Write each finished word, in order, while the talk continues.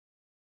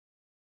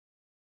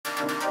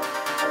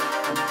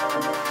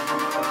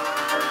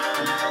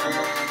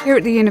Here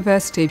at the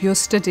university, if you're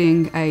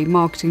studying a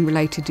marketing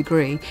related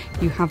degree,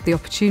 you have the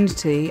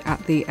opportunity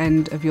at the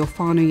end of your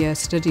final year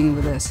studying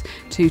with us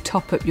to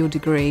top up your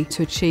degree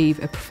to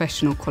achieve a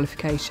professional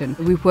qualification.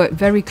 We've worked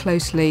very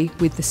closely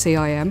with the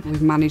CIM.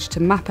 We've managed to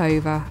map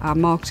over our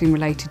marketing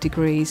related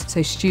degrees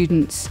so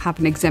students have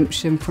an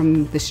exemption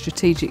from the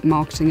strategic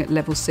marketing at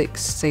level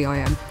 6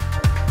 CIM.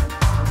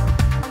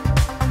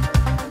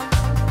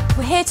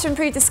 We're here to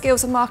improve the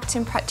skills of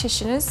marketing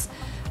practitioners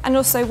and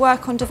also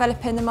work on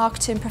developing the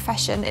marketing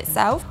profession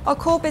itself. Our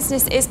core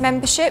business is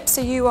membership,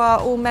 so you are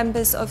all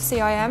members of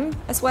CIM,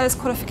 as well as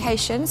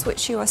qualifications,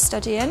 which you are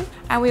studying.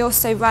 And we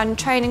also run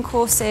training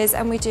courses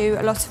and we do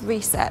a lot of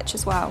research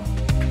as well.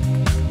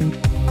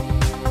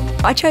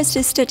 I chose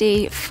to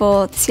study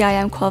for the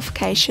CIM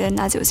qualification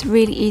as it was a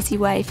really easy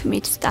way for me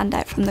to stand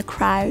out from the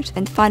crowd.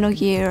 In the final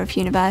year of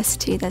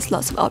university there's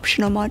lots of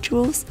optional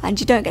modules and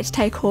you don't get to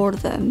take all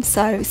of them,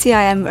 so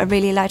CIM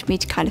really allowed me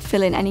to kind of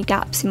fill in any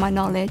gaps in my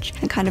knowledge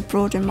and kind of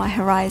broaden my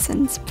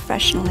horizons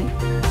professionally.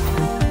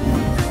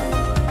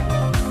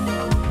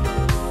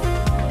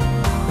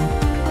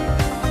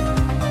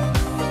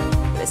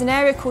 There's an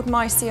area called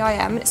My CIM,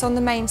 and it's on the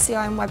main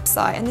CIM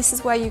website, and this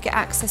is where you get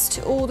access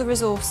to all the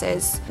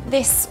resources.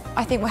 This,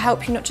 I think, will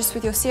help you not just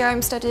with your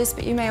CIM studies,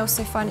 but you may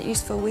also find it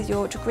useful with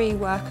your degree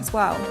work as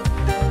well.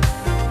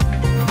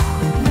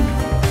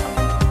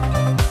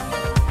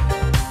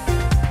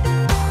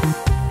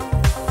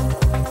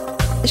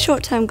 The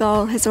short-term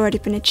goal has already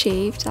been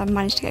achieved. I've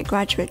managed to get a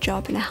graduate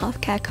job in a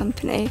healthcare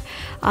company,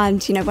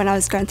 and when I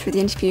was going through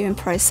the interviewing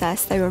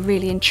process they were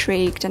really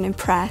intrigued and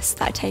impressed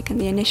that I'd taken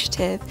the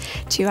initiative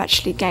to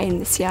actually gain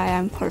the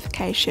CIM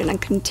qualification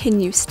and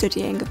continue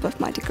studying above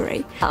my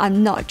degree.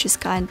 I'm not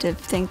just kind of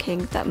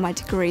thinking that my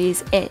degree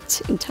is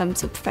it in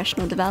terms of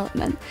professional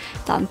development,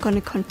 that I'm going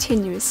to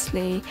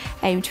continuously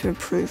aim to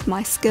improve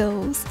my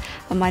skills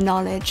and my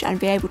knowledge and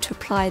be able to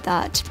apply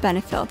that to the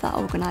benefit of that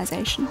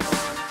organisation.